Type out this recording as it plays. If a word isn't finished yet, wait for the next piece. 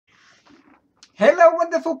Hello,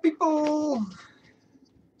 wonderful people!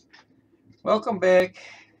 Welcome back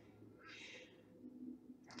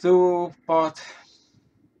to part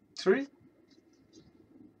 3.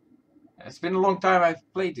 It's been a long time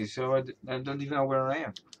I've played this, so I don't even know where I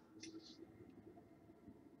am.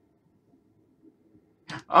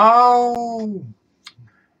 Oh!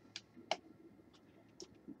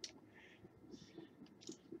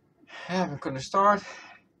 I'm gonna start.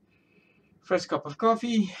 Fresh cup of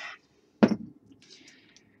coffee.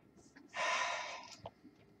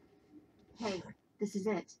 Hey, this is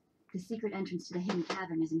it. The secret entrance to the hidden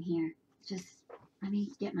cavern is in here. Just let me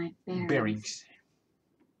get my bearings.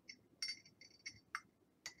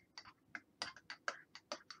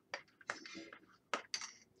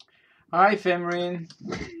 Hi, Femrin.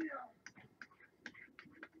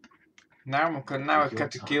 Now I got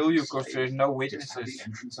to kill you because there's no witnesses. Just have the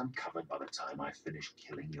entrance uncovered by the time I finish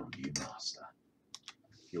killing your new master.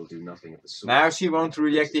 You'll do nothing of the sort. Now she won't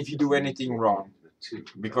react if you do anything wrong,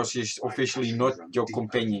 because she's officially not your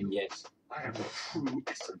companion yet. I have the true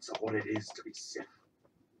essence of what it is to be Sith.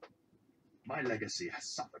 My legacy has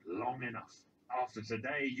suffered long enough. After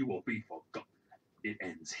today, you will be forgotten. It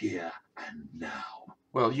ends here and now.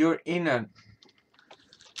 Well, you're in a...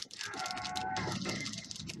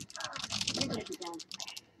 You're gonna be done.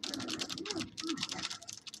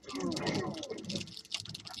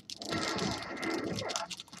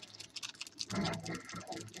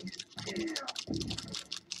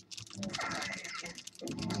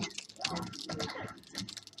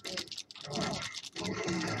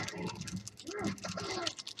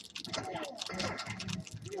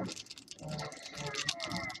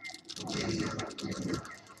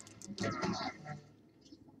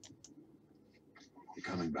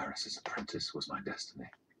 Becoming Barris's apprentice was my destiny.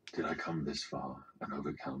 Did I come this far and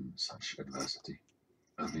overcome such adversity,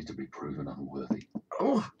 only to be proven unworthy?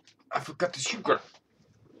 Oh, I forgot the sugar.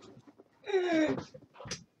 I'll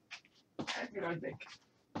be right back.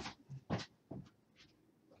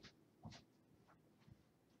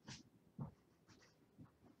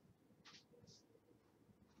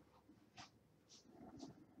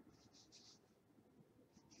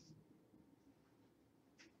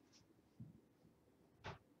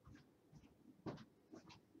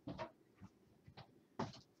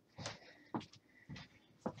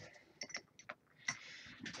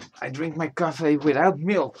 I drink my coffee without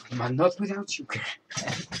milk, but not without sugar.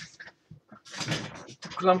 2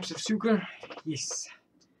 clumps of sugar, yes.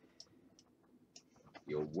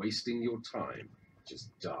 You're wasting your time.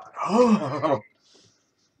 Just die. Oh.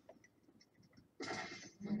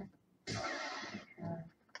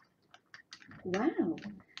 Wow.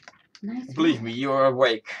 Nice. Believe me, you're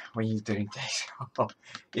awake when you drink this.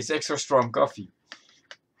 It's extra strong coffee.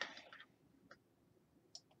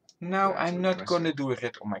 No, I'm not gonna do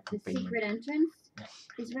it on my The companion. secret entrance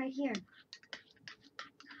is right here.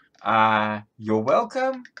 You're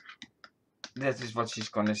welcome. That is what she's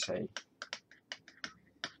gonna say.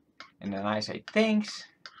 And then I say thanks.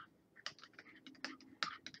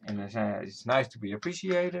 And then it's nice to be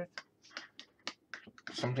appreciated.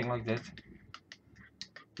 Something like that.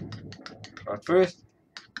 But first,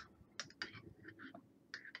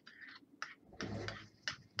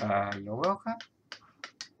 you're welcome.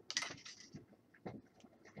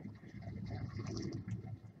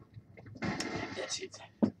 That's it.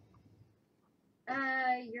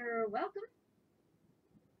 You're welcome.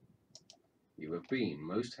 You have been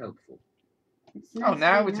most helpful. It's nice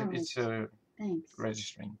Now to it's Thanks.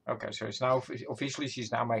 registering. Okay, so it's now officially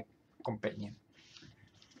she's now my companion.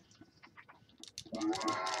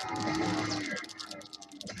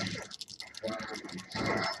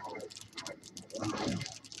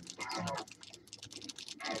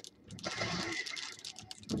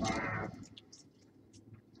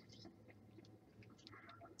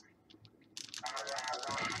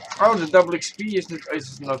 Oh, the double XP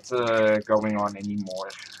is not going on anymore.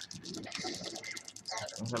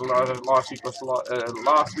 Last week was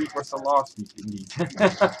the last week indeed.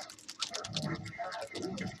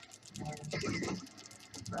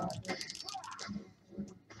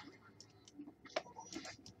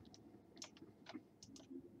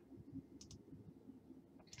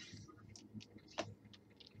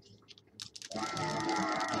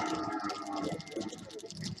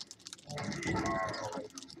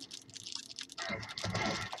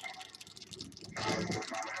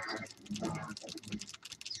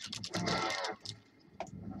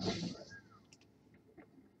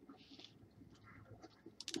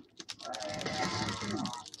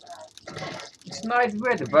 It's nice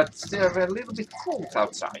weather, but still a little bit cold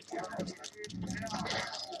outside.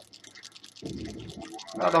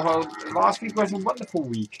 Well, the whole last week was a wonderful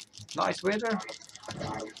week. Nice weather.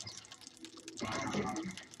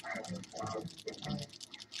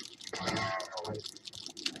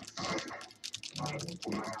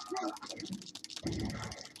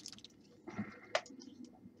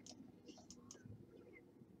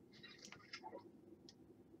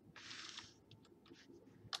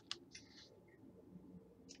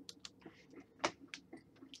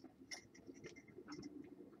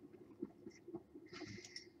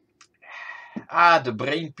 Ah, the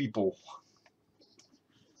brain people.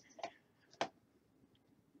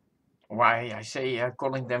 Why I say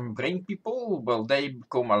calling them brain people? Well, they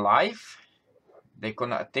become alive. They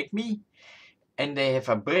gonna attack me, and they have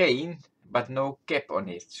a brain, but no cap on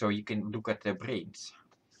it, so you can look at their brains.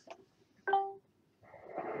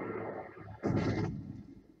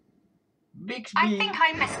 Bixby. I think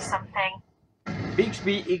I missed something.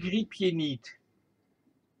 Bixby, ik riep je niet.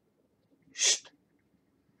 Sst.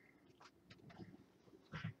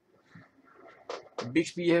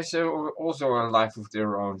 Bixby has also a life of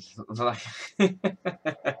their own.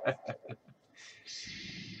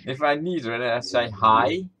 If I need her, I say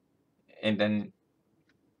hi, and then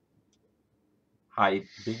hi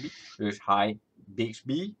Bixby, dus hi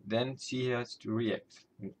Bixby, then she has to react.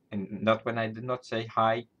 And not when I did not say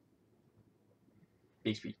hi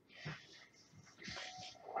Bixby.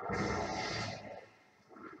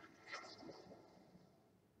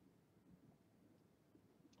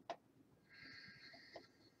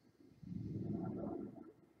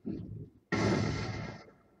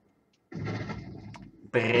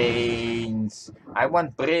 Brains. I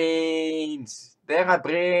want brains. There are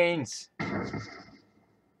brains.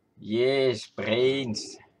 Yes,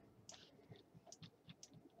 brains.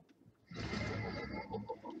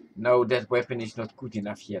 No, that weapon is not good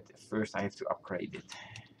enough yet. First I have to upgrade it.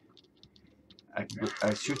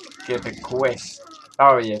 I should get a quest.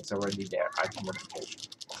 Oh yeah, it's already there. I can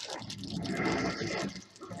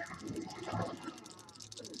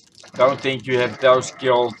Don't think you have those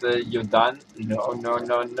killed, you're done. No, no,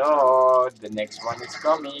 no, no. The next one is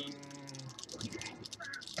coming.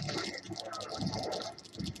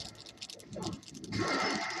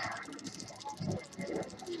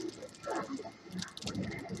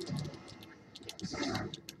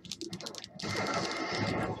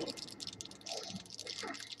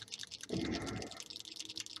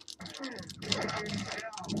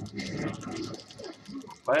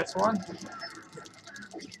 Last one?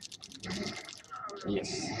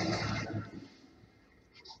 Yes.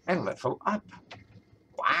 And level up.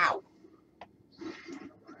 Wow.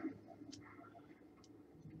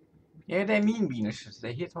 Yeah, they're mean beaners.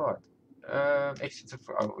 They hit hard. Exit.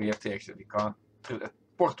 Oh, we have to exit. We can't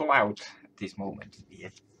portal out at this moment. We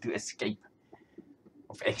have to escape.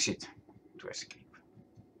 Of exit to escape.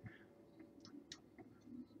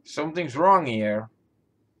 Something's wrong here.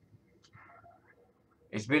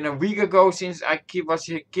 It's been a week ago since I was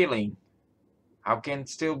here killing. How can it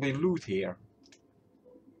still be loot here?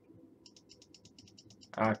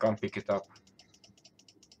 I can't pick it up.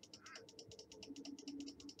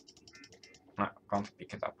 No, can't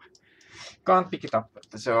pick it up. Can't pick it up.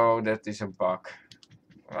 So that is a bug.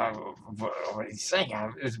 What is saying?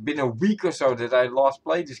 It's been a week or so that I last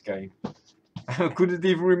played this game. I couldn't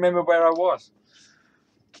even remember where I was.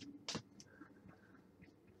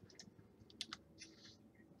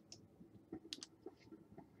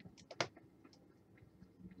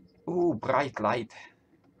 Ooh, bright light.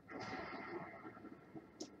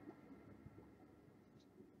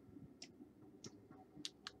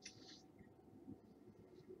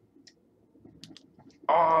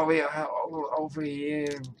 Oh, we are over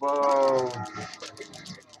here. Whoa.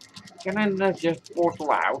 Can I not just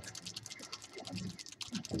portal out?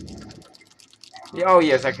 Yeah, oh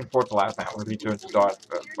yes, I can portal out now. Return to dark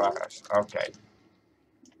bars. Okay.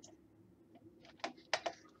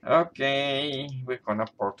 Okay, we're gonna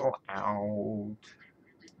portal out.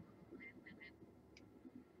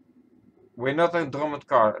 We're not a Drummond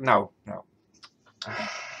car. No, no.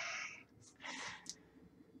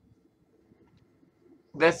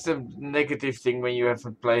 That's the negative thing when you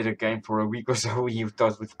haven't played a game for a week or so. You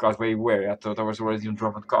thought with cars where you were. I thought I was already on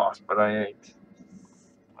Drummond cars, but I ain't.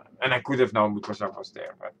 And I could have known because I was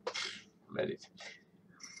there, but let it.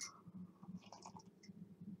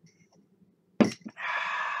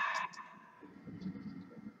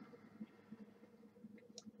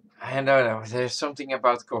 I don't know. There's something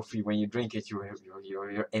about coffee. When you drink it, your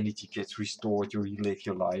energy gets restored. You relive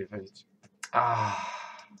your life.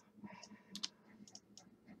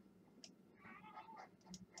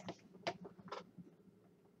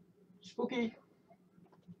 Spooky.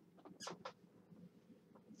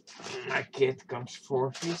 My cat comes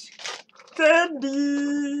for his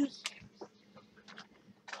candy.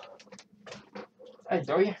 Hey,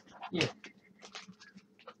 Doja. Hier.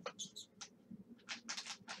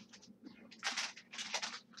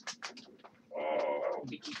 Oh,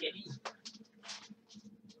 big kitty.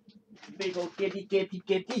 Big old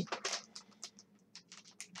kitty.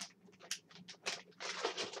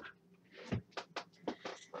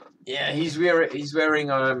 Yeah, he's wearing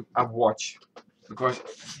a watch because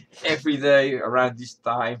every day around this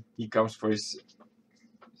time he comes for his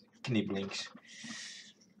knibblings.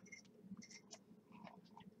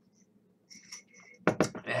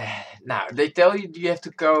 Now they tell you have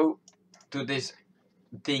to go to this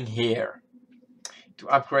thing here to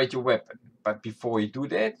upgrade your weapon, but before you do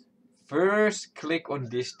that, first click on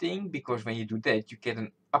this thing, because when you do that you get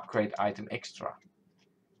an upgrade item extra.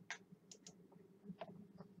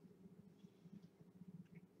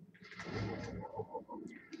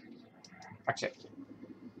 Accept.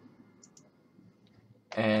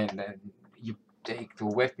 And then you take the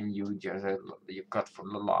weapon you just you got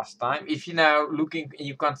from the last time. If you're now looking and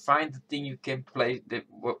you can't find the thing you can place,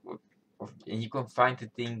 and you can't find the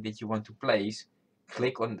thing that you want to place,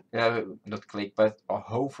 click on not click, but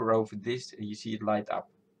hover over this, and you see it light up.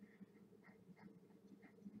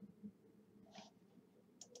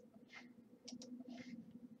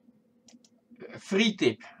 A free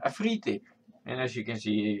tip, and as you can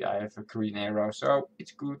see, I have a green arrow, so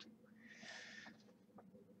it's good.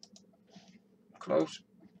 Close.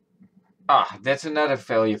 Ah, that's another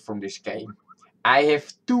failure from this game. I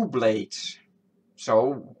have two blades,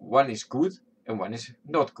 so one is good and one is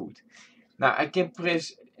not good. Now I can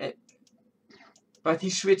press, but he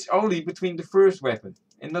switched only between the first weapon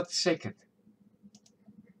and not the second.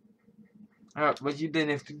 What you then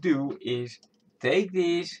have to do is take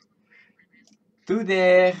this to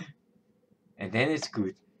there, and then it's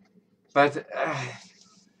good. But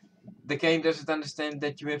the game doesn't understand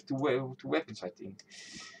that you have two weapons, I think.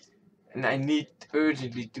 And I need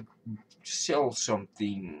urgently to sell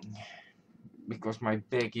something because my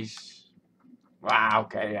bag is. Wow,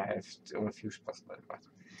 okay, I have still a few spots left. But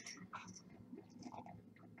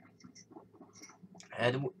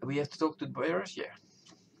and we have to talk to the bearers, yeah.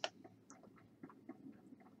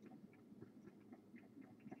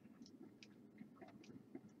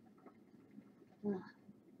 Ugh,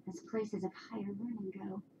 as places of higher learning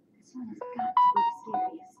go, this one has got to be the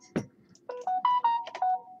scariest.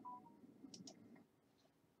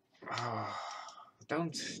 Oh,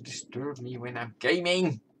 don't disturb me when I'm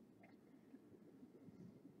gaming.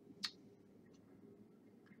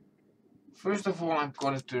 First of all, I'm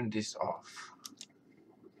gonna turn this off.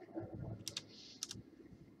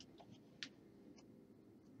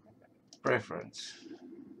 Preference.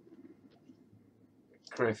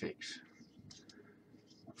 Graphics.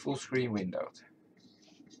 Full screen windowed.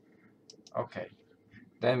 Okay.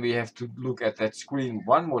 Then we have to look at that screen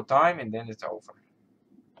one more time and then it's over.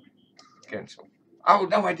 Cancel. Oh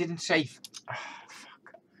no, I didn't save. Ah,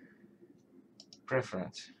 fuck.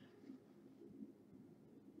 Preference.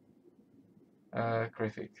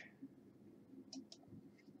 Graphic.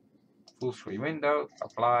 Full screen window.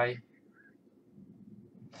 Apply.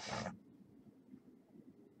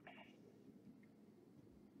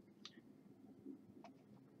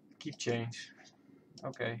 Keep change.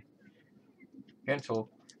 Okay. Cancel.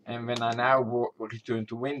 And when I now return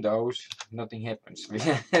to Windows, nothing happens.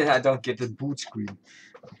 I don't get the boot screen.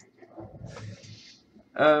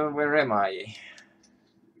 Where am I?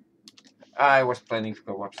 I was planning to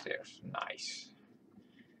go upstairs. Nice.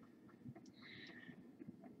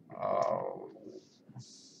 Oh.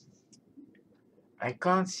 I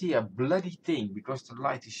can't see a bloody thing because the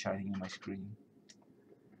light is shining on my screen.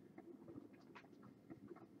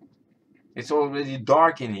 It's already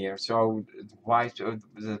dark in here, so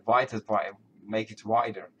the white has make it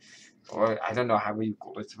wider. Or I don't know how you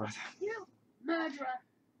call it. But You murderer!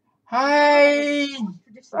 hi!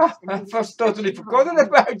 Oh, I was totally forgotten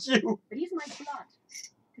about you. But he's my blood.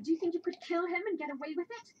 Did you think you could kill him and get away with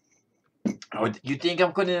it? Oh, you think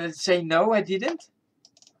I'm gonna say no? I didn't.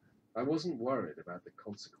 I wasn't worried about the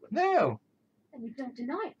consequences. No. Then you don't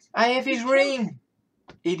deny it. I have his ring,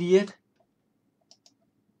 idiot.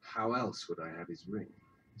 How else would I have his ring?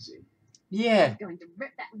 See? Yeah. You're going to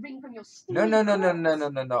rip that ring from your No.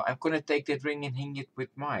 steaming I'm gonna take that ring and hang it with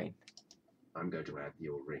mine. I'm going to add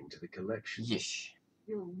your ring to the collection. Yes.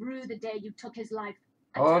 You'll rue the day you took his life.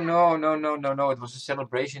 Oh no. It was a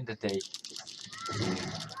celebration that day.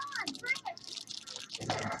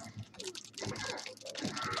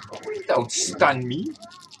 Don't stun me,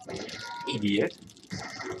 idiot.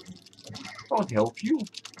 Won't help you.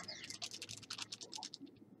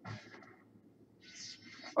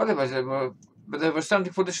 Oh, but there was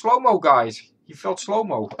something for the slow-mo guys. He felt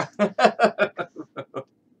slow-mo.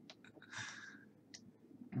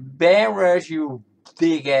 Bearers, you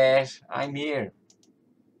big ass. I'm here.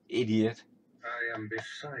 Idiot. I am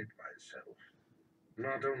beside myself.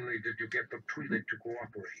 Not only did you get the Twi'lek to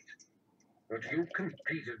cooperate, but you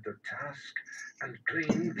completed the task and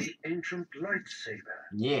claimed the ancient lightsaber.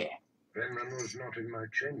 Yeah. Venran was not in my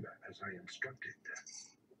chamber as I instructed.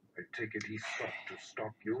 I take it he sought to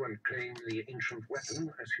stop you and claim the ancient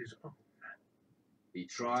weapon as his own. He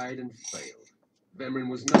tried and failed. Vemrin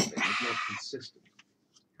was nothing if not consistent.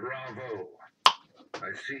 Bravo!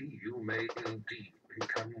 I see you may indeed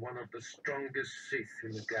become one of the strongest Sith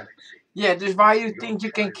in the galaxy. Yeah, dus why you Your think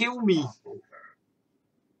you can trials kill me? are over.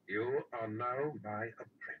 You are now my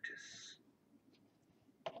apprentice.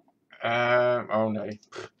 Oh no.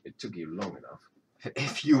 It took you long enough.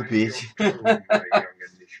 If you Mind bitch. your tone, my young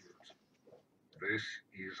initiate. This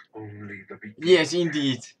is only the beginning. Yes,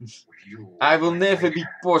 indeed. With you I will at never my be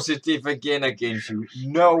hand, positive again against you. shall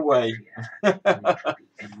No strike way. fear into the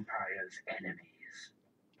Empire's enemies.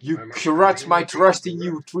 You I must crutch my continue trust to in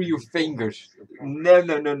you alert through and your inform fingers. of your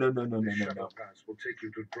progress. No. The No. shuttle pass will take you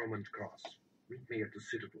to Drummond Cross. Meet me at the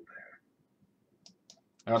Citadel there.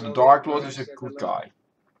 Now, the Tell Dark the Lord Emperor is I a said good hello. guy.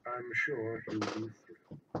 I'm sure you'll be thrilled.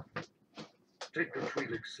 Take the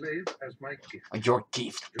Twi'lek slave as my gift. Your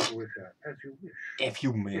gift. Do with her as you wish. F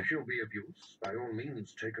you, man. If she'll be of use, by all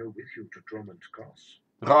means take her with you to Drummond Cross.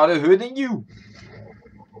 Rather her than you.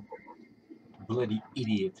 Bloody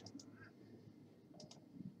idiot.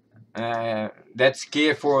 That's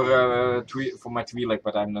gear for my Twi'lek,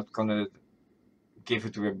 but I'm not gonna give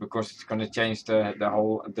it to her because it's gonna change the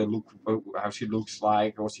look, how she looks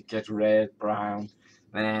like, or she gets red, brown.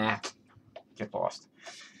 Nah, get lost.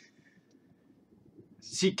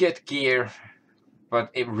 She get gear, but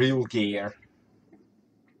a real gear.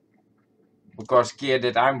 Because gear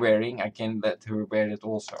that I'm wearing, I can let her wear it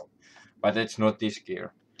also. But it's not this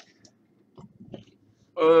gear.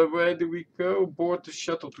 Where do we go? Board the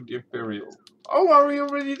shuttle to the Imperial. Oh, are we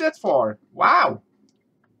already that far? Wow!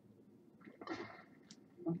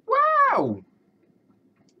 Wow!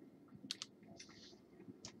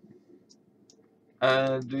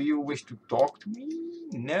 Do you wish to talk to me?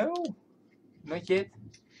 No? Not yet?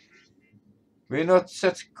 We're not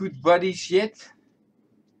such good buddies yet?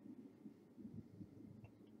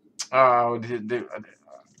 Oh, hey,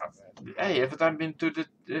 haven't I been to the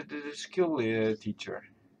skill teacher?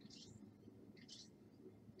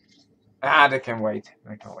 Ah, they can wait.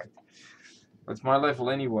 They can wait. What's my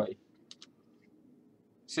level anyway?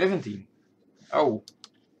 17. Oh,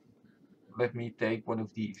 let me take one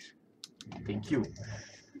of these. Thank you.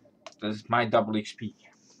 That's my double XP.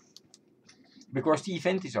 Because the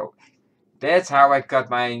event is over. That's how I got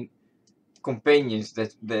my companions.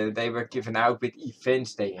 That they were given out with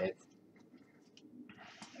events they had.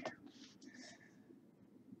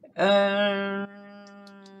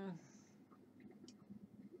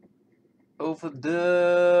 Over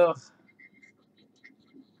there.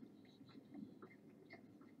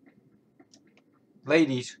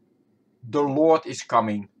 Ladies, the Lord is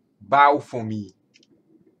coming. Bow for me.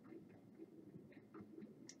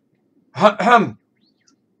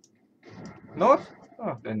 Not?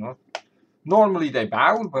 Oh, they're not. Normally they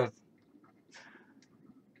bow, but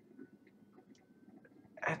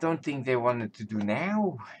I don't think they wanted to do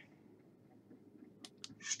now.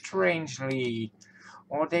 Strangely.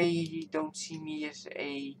 Or they don't see me as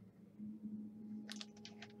a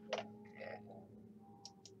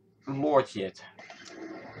Lord yet.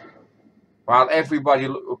 While everybody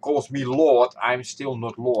calls me Lord, I'm still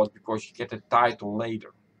not Lord because you get a title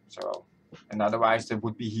later. So, and otherwise there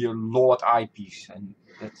would be here Lord Eyepiece, and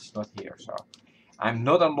that's not here. So, I'm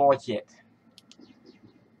not a Lord yet.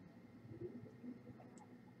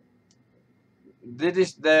 This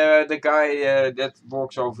is the guy that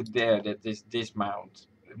walks over there. That is dismount.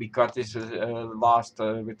 We got this last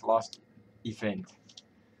with last event.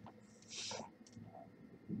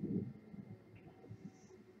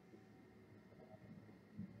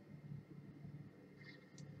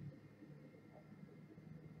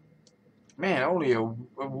 Man, only a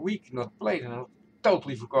week not played, and I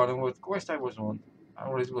totally forgotten what quest I was on. I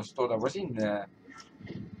already thought I was in.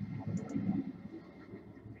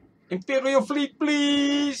 Imperial fleet,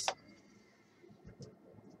 please!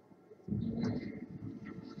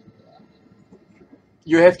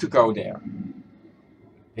 You have to go there.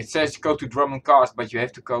 It says go to Drummond Cast, but you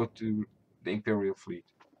have to go to the Imperial fleet.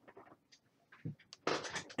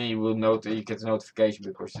 And you will note you get a notification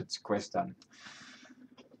because it's quest done.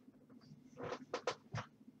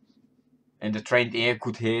 And the trained ear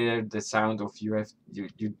could hear the sound of you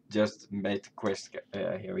just made the quest.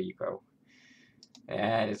 Here you go.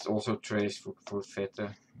 And it's also trace for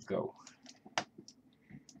Vette. Go.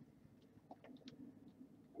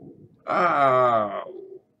 Oh.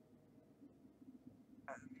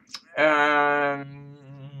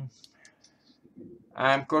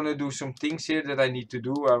 I'm gonna do some things here that I need to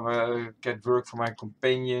do. I will get work for my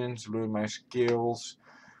companions, learn my skills,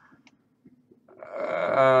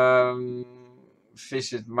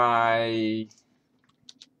 visit my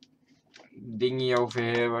thingy over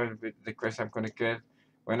here with the quest I'm gonna get.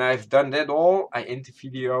 When I've done that all, I end the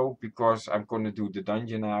video because I'm gonna do the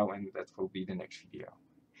dungeon now, and that will be the next video.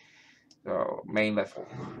 So main level.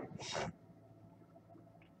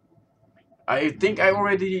 I think I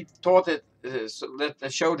already taught it,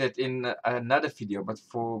 showed it in another video, but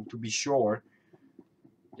to be sure,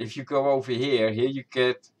 if you go over here you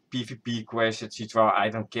get PvP quests, etc. I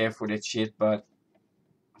don't care for that shit, but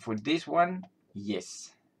for this one,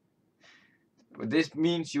 yes. This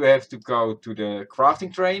means you have to go to the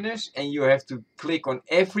crafting trainers and you have to click on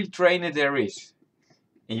every trainer there is,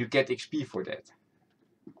 and you get XP for that.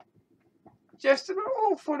 Just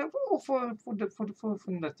for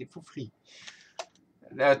nothing, for free.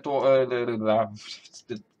 Dat Twi'lek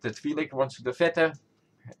wants to the Vette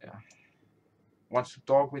wants to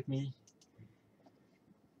talk with me.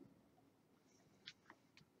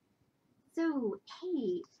 So,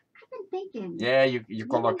 hey, I've been thinking. Yeah, you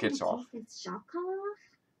color kids off. Take this shock collar off?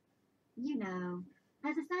 You know,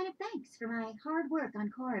 as a sign of thanks for my hard work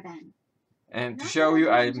on Korriban. And to show you,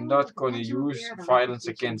 I'm not going to use violence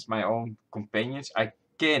against my own companions. I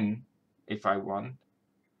can, if I want,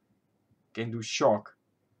 can do shock,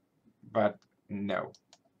 but no.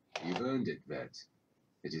 You've earned it, Vet.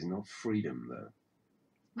 It is not freedom, though.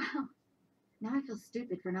 Wow, now I feel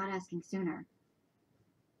stupid for not asking sooner.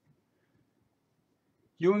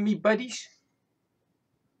 You and me buddies?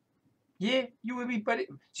 Yeah, you and me buddies.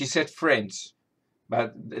 She said friends,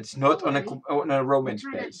 but it's not on a romance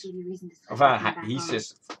base. He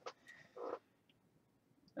says,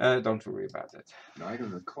 don't worry about it. Neither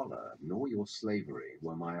the collar nor your slavery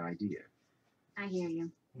were my idea. I hear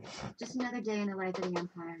you. Just another day in the life of the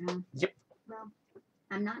Empire, huh? Yep. Well,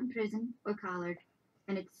 I'm not in prison or collared,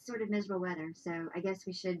 and it's sort of miserable weather, so I guess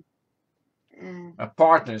we should...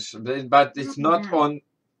 partners, but it's not on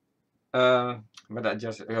but I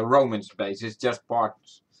just a romance base. It's just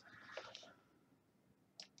partners.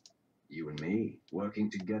 You and me working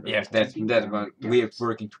together. Yes, that's that. We're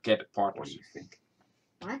working together, partners. What do you think?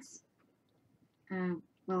 What?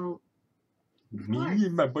 Well. Me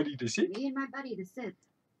and my buddy the Sith. Me and my buddy the Sith.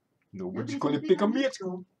 Nobody's gonna pick on me at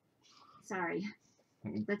school. Sorry.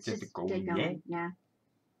 Let's just get going. Yeah.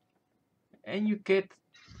 And you get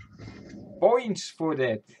points for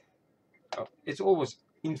that. Oh, it's always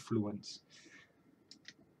influence.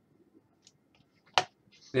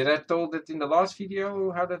 Did I told it in the last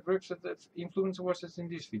video how that works? That influence, or was it in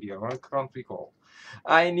this video? I can't recall.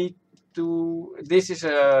 I need to. This is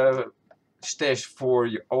a stash for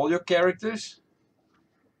all your characters.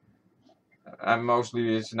 And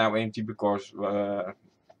mostly it's now empty because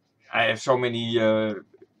I have so many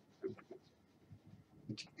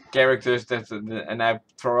characters and I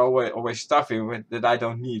throw away stuff in that I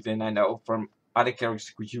don't need, and I know from other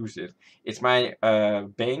characters could use it. It's my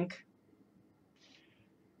bank.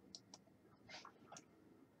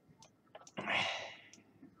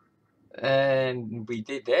 And we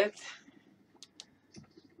did that.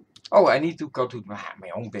 Oh, I need to go to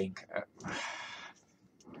my own bank.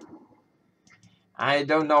 I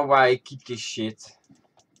don't know why I keep this shit.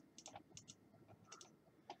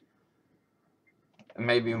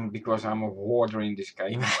 Maybe because I'm a hoarder in this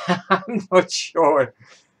game. I'm not sure.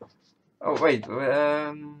 Oh wait,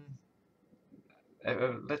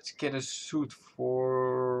 let's get a suit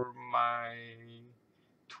for my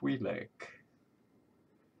Twi'lek.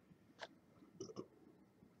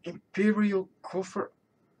 Imperial cover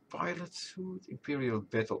pilot suit, Imperial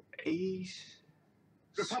battle ace.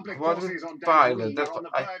 Squadron pilot.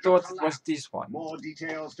 I thought it was this one. More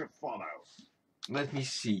details to follow. Let me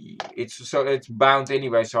see. It's bound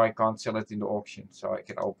anyway, so I can't sell it in the auction. So I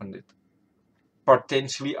can open it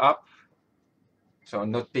potentially up. So I'm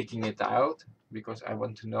not picking it out because I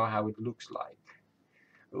want to know how it looks like.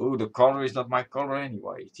 Oh, the color is not my color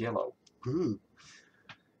anyway. It's yellow.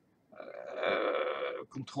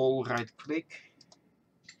 Control right click.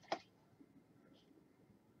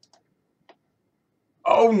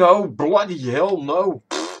 Oh no, bloody hell no.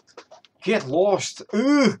 Get lost.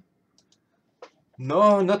 Ugh.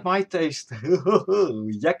 No, not my taste.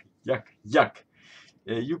 Yuck, yuck, yuck.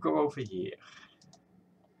 You go over here.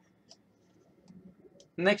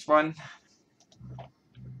 Next one.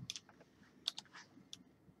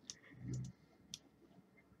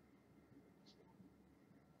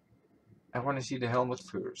 I want to see the helmet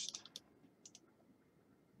first.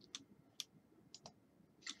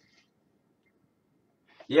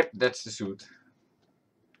 Yep, that's the suit.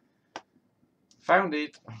 Found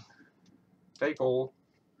it. Take all.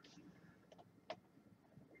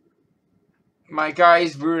 My guy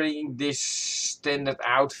is wearing this standard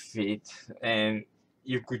outfit, and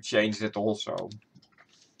you could change that also.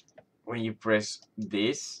 When you press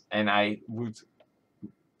this, and I would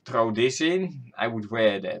throw this in, I would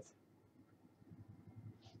wear that.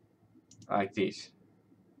 Like this.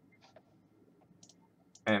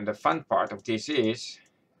 And the fun part of this is,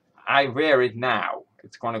 I wear it now.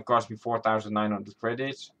 It's gonna cost me 4,900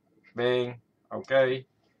 credits. Bang. Okay.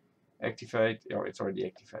 Activate. Oh, it's already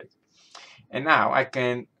activated. And now I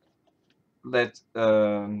can let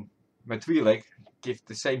my Twi'lek give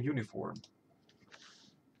the same uniform.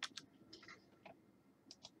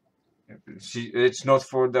 It's not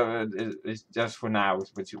for the. It's just for now,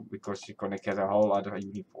 but because you're gonna get a whole other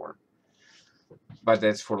uniform. But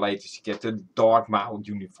that's for later. You get the dark mount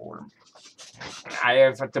uniform. I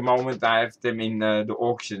have at the moment. I have them in the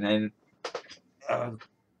auction, and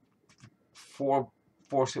four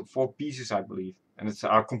pieces, I believe, and it's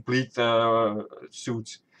our complete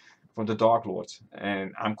suits for the Dark Lords.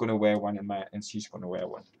 And I'm gonna wear one, and she's gonna wear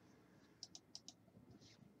one.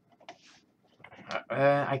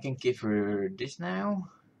 I can give her this now.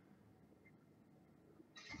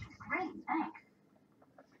 Great, thanks.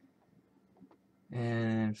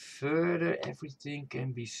 And further, everything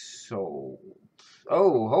can be sold.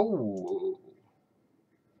 Oh!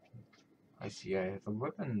 I see I have a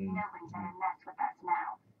weapon. Nobody better mess with us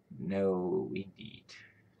now. No, indeed.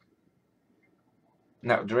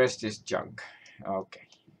 No, the rest is junk. Okay.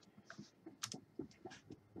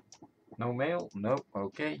 No mail? No,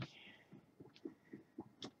 okay.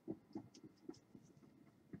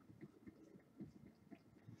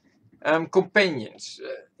 Companions,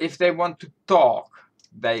 if they want to talk,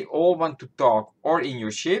 they all want to talk or in your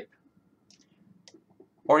ship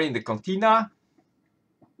or in the cantina,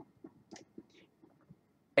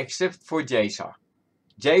 except for Jaisa.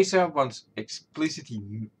 Jaisa wants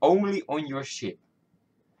explicitly only on your ship.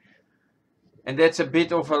 And that's a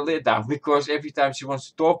bit of a letdown, because every time she wants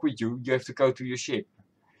to talk with you, you have to go to your ship.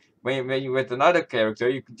 When you're with another character,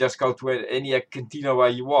 you can just go to any cantina where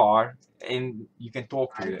you are, and you can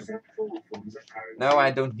talk to them. No,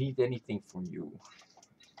 I don't need anything from you.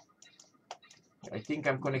 I think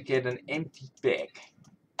I'm gonna get an empty bag.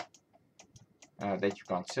 That you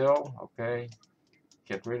can't sell. Okay.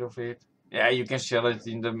 Get rid of it. Yeah, you can sell it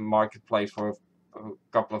in the marketplace for a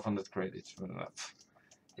couple of 100 credits.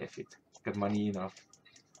 If it got money enough.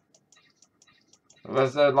 It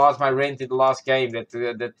was the last my rent in the last game that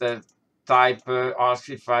the type asked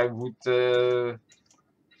if I would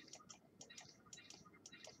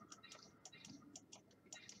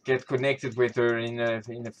get connected with her in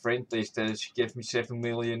a friend list. She gave me 7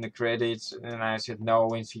 million credits, and I said no,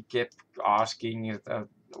 and she kept asking.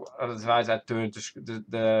 Otherwise, I turned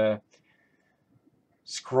the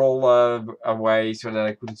scroll away so that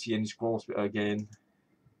I couldn't see any scrolls again.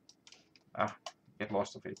 Get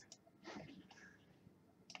lost of it.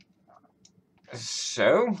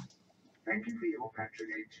 So Thank you for your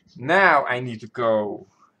patronage. now I need to go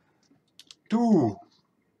to,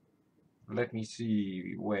 let me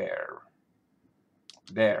see where,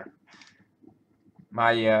 there,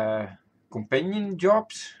 my companion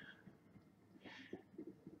jobs.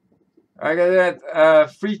 I got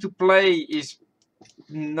that free to play is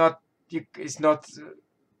not, it's not,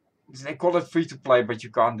 they call it free to play, but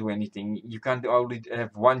you can't do anything. You can't only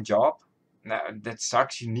have one job. Now that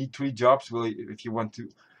sucks. You need 3 jobs if you want to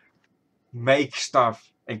make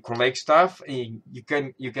stuff and collect stuff. And you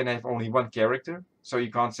can have only 1 character, so you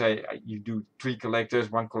can't say you do 3 collectors,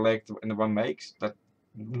 1 collects, and 1 makes. That's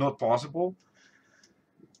not possible.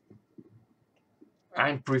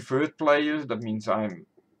 I'm preferred players. That means I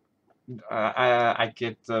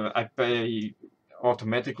pay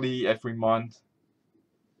automatically every month.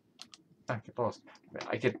 I get lost.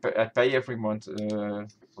 I pay every month.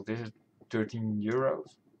 What is it? 13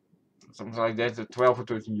 euros, something like that. 12 or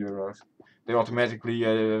 13 euros. They automatically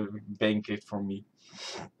bank it for me.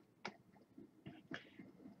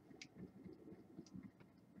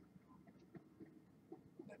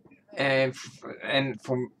 And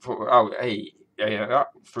for oh hey yeah,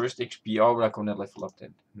 first XP. Oh, I'm gonna level up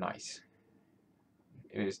then. Nice.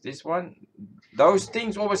 Is this one? Those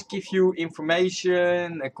things always give you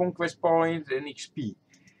information, a conquest point, and XP.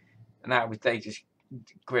 Now we take this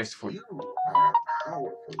quest for. You are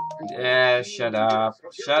powerful. Yeah, shut up,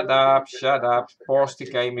 shut up, shut up. Pause the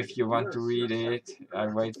game if you want to read it. I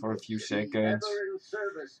wait for a few seconds. Ever in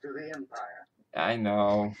service to the Empire. I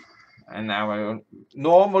know. And now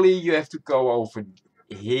normally you have to go over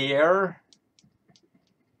here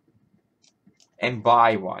and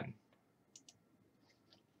buy one.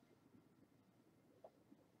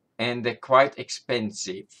 And they're quite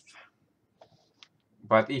expensive.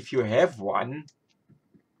 But if you have one,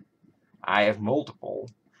 I have multiple.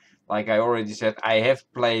 Like I already said, I have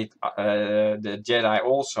played the Jedi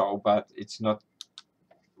also, but it's not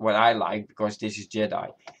what I like because this is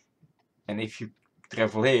Jedi. And if you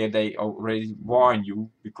travel here, they already warn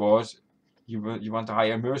you because you want to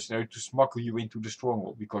hire a mercenary to smuggle you into the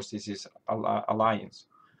stronghold because this is Alliance.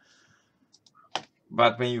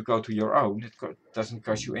 But when you go to your own, it doesn't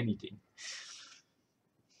cost you anything.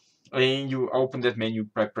 And you open that menu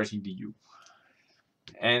by pressing the U.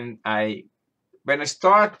 And when I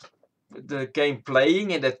start the game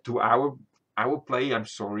playing in that 2 hour play, I'm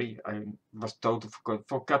sorry, I was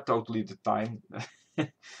forgot totally the time.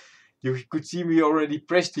 You could see me already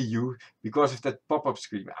press the U because of that pop-up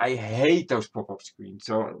screen. I hate those pop-up screens.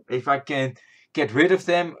 So if I can get rid of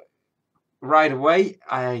them right away,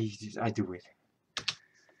 I do it.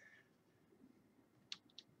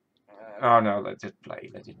 Oh no, let it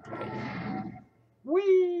play.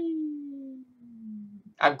 Whee!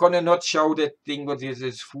 I'm gonna not show that thing, but it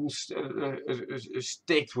is full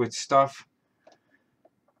sticked with stuff.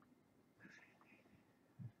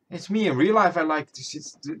 It's me in real life. I like to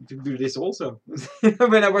do this also.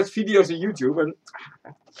 When I watch videos on YouTube. And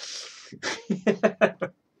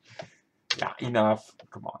yeah, enough.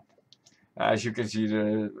 Come on. As you can see,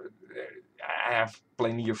 I have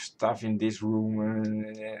plenty of stuff in this room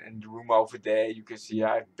and the room over there. You can see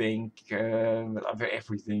I have bank,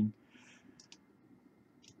 everything.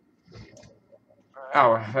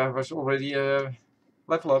 Oh, I was already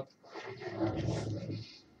level up.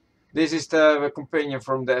 This is the companion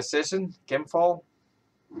from the assassin, Campfall.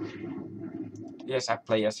 Yes, I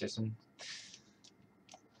play assassin.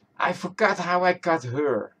 I forgot how I got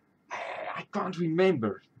her. I can't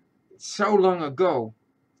remember. It's so long ago.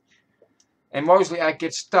 And mostly I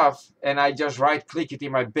get stuff and I just right click it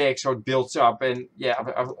in my bag so it builds up. And yeah,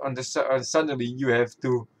 suddenly you have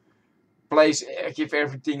to give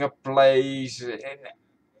everything a place. And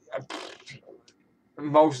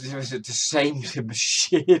most of it the same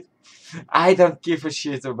shit. I don't give a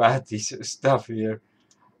shit about this stuff here.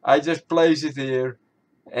 I just place it here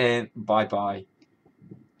and bye bye.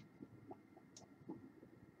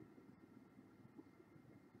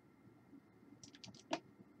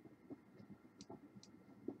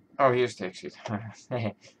 Oh, here's the exit.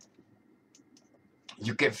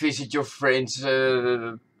 You can visit your friends'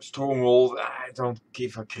 stronghold. I don't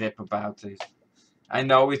give a crap about it. I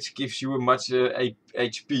know it gives you a much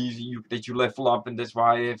HP that you level up, and that's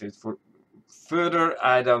why I have it. For further,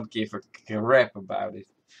 I don't give a crap about it.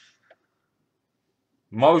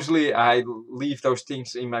 Mostly, I leave those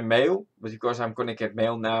things in my mail, but because I'm gonna get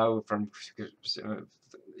mail now from.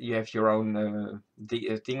 You have your own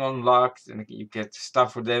thing unlocked, and you get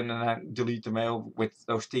stuff for them, and I delete the mail with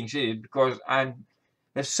those things in it because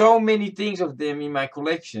there's so many things of them in my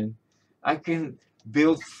collection. I can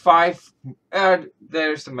build 5.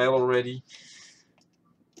 There's the mail already.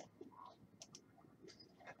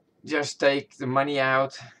 Just take the money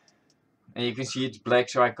out, and you can see it's black,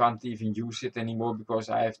 so I can't even use it anymore because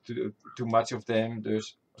I have too much of them.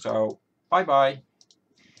 So bye bye.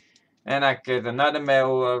 And I get another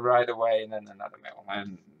mail right away, and then another mail,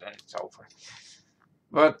 and then it's over.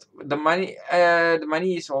 But the money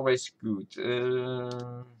is always good.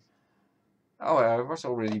 Oh, I was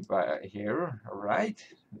already by here. All right.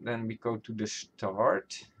 Then we go to the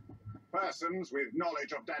start. Persons with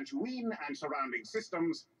knowledge of Dantooine and surrounding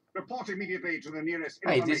systems report immediately to the nearest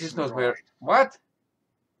Hey, information this is not droid. where. What?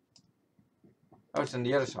 Oh, it's on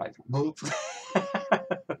the other side.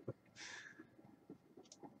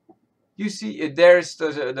 You see, there's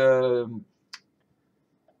the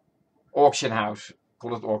auction house.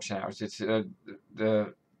 Call it auction house. It's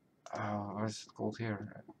the what's it called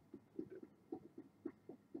here?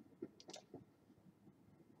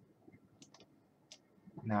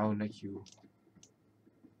 No, not you.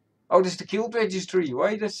 Oh, this is the guild registry.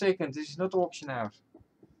 Wait a second. This is not auction house.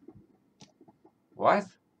 What?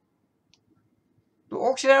 The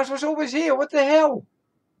auction house was always here. What the hell?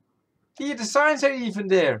 Here, the signs are even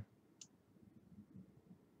there.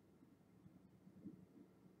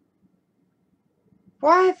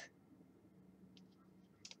 What?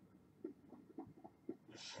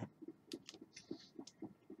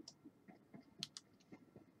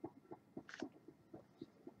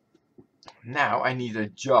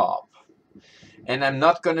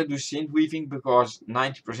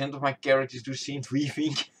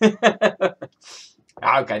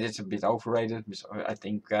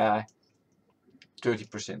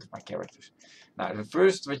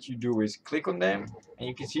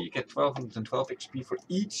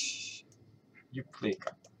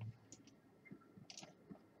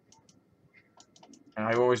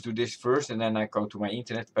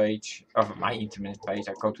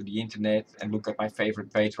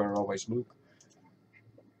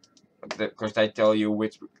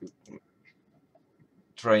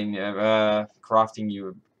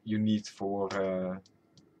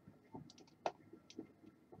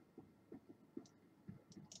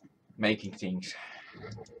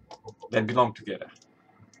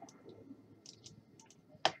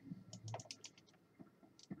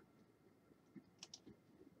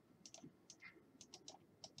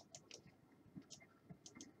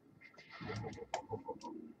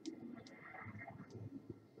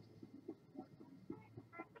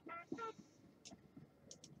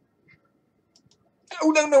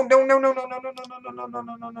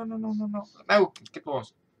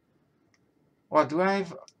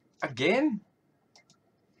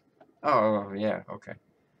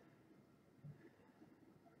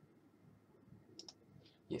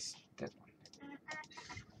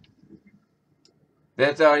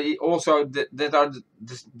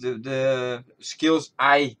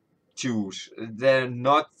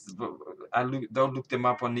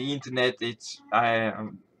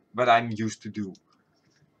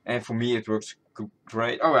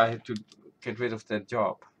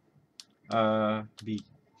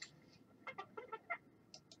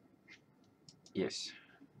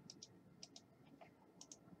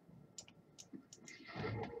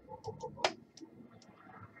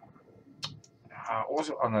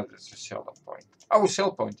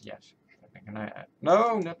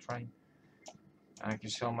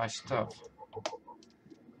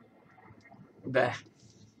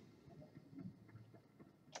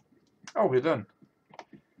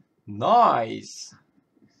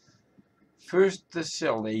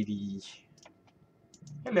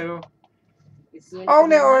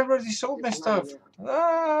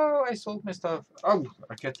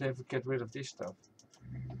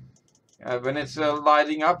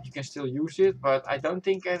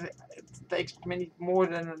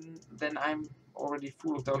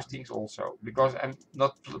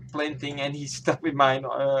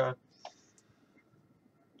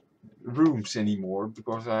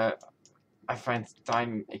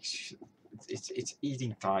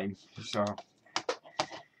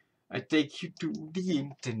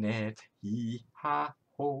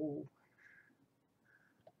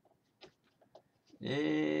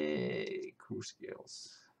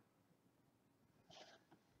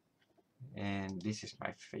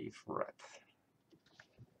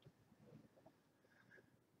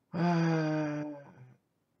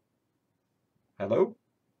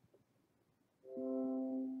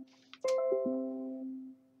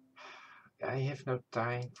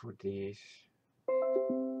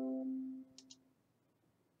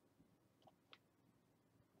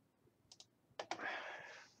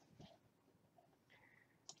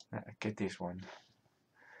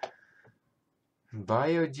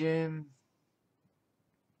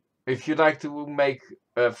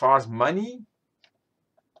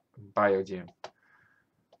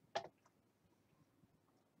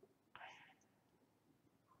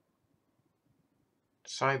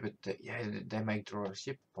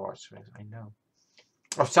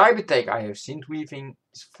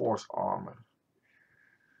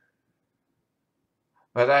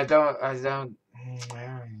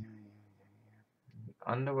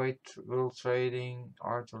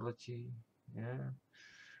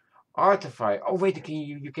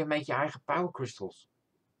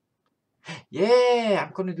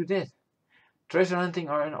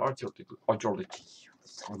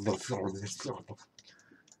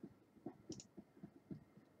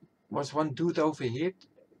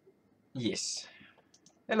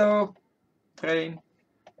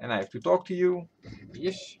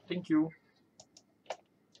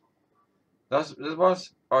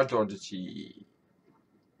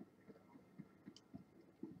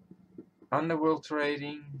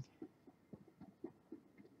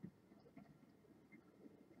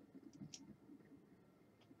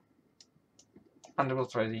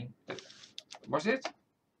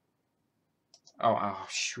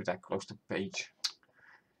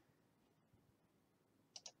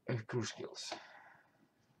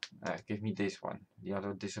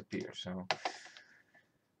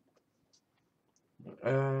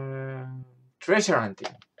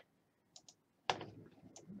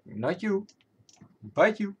 Not you,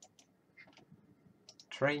 but you.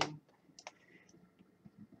 Train.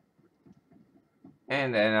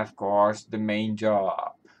 And then of course the main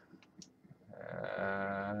job.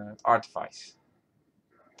 Artifice.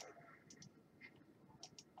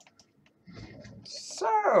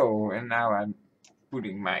 So, and now I'm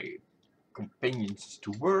putting my companions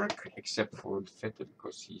to work, except for the Vetter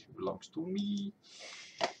because he belongs to me.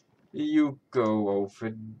 You go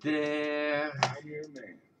over there.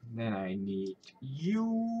 Then I need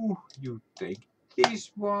you. You take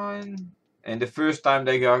this one. And the first time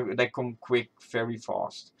they come quick, very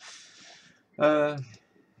fast. My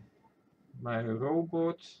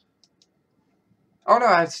robot. Oh no,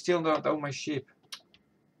 I still don't own my ship.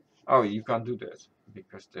 Oh, you can't do that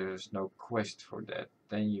because there's no quest for that.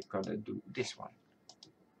 Then you gotta do this one.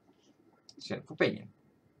 Send companion.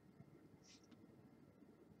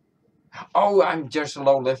 Oh, I'm just a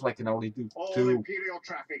low level. I can only do All 2. Imperial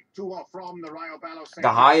traffic to or from the Rayobalo sector The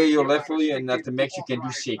higher your is hereby level and at the restricted max to you can do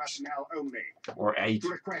authorized 6 personnel only. or 8. To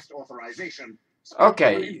request authorization, speak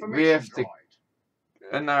Okay, to an we information have the. droid.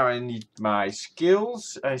 And now I need my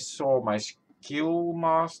skills. I saw my skill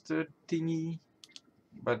master thingy,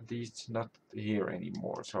 but he's not here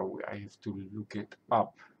anymore, so I have to look it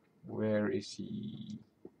up. Where is he?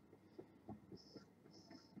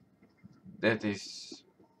 That is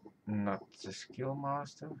not the skill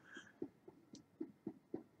master.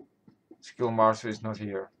 Skill master is not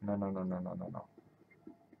here. No, no, no, no, no, no, no.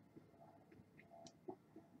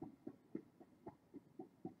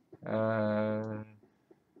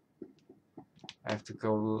 I have to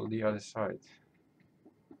go the other side.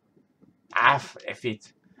 Ah, F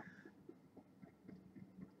it.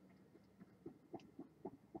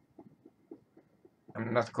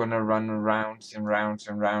 I'm not gonna run rounds and rounds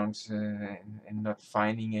and rounds and not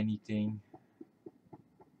finding anything.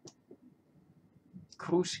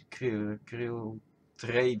 Cruise grill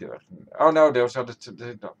trader. Oh no, those are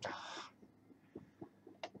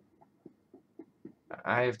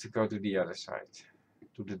I have to go to the other side,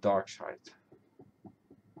 to the dark side.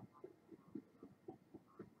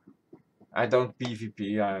 I don't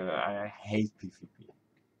PvP. I hate PvP.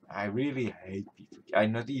 I really hate PvP.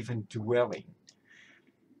 I'm not even dwelling.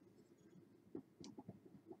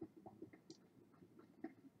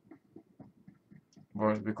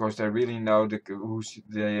 Because they really know who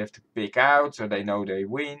they have to pick out, so they know they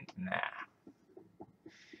win. Nah,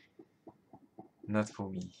 not for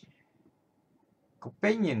me.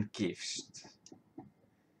 Companion gifts.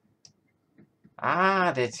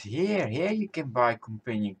 Ah, that's here. Here you can buy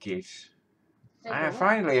companion gifts.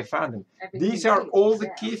 Finally I found them. These are all the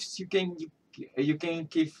gifts you can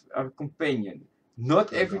give a companion.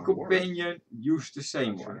 Not every companion use the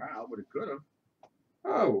same one. How, but it could have.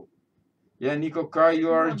 Oh. Yeah, Nico Kai, you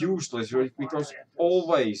are useless because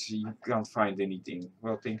always you can't find anything.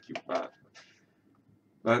 Well, thank you,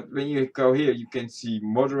 but when you go here, you can see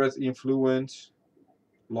moderate influence,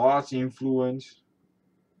 large influence,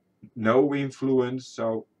 no influence.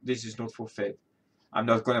 So this is not for Fed. I'm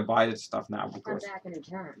not gonna buy that stuff now because. Come back and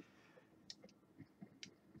return.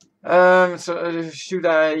 So should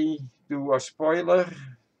I do a spoiler?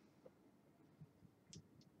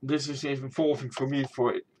 This is involving for me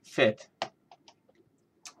for Fed.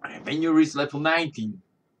 When you reach level 19,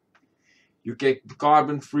 you get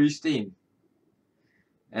carbon-free steam.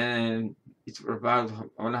 And it's about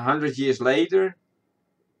 100 years later,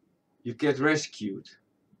 you get rescued.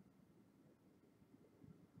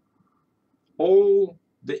 All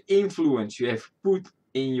the influence you have put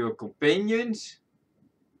in your companions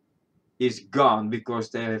is gone because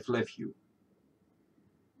they have left you.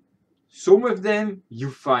 Some of them you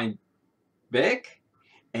find back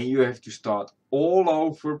and you have to start all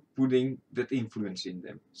over putting that influence in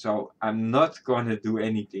them. So I'm not gonna do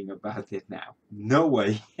anything about it now. No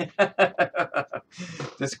way.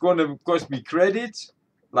 That's gonna cost me credits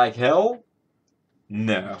like hell.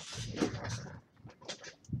 No.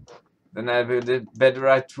 Then I would better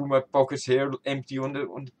I threw my pockets here empty on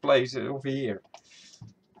the place over here.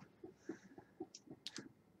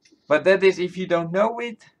 But that is if you don't know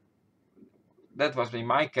it. That was in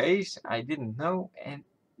my case. I didn't know, and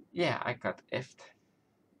yeah, I got effed.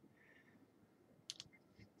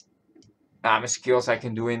 My skills I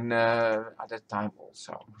can do in at that time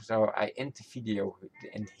also. So I end the video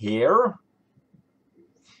and here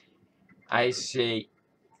I say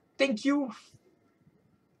thank you,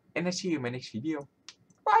 and I see you in my next video.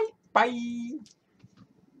 Bye bye.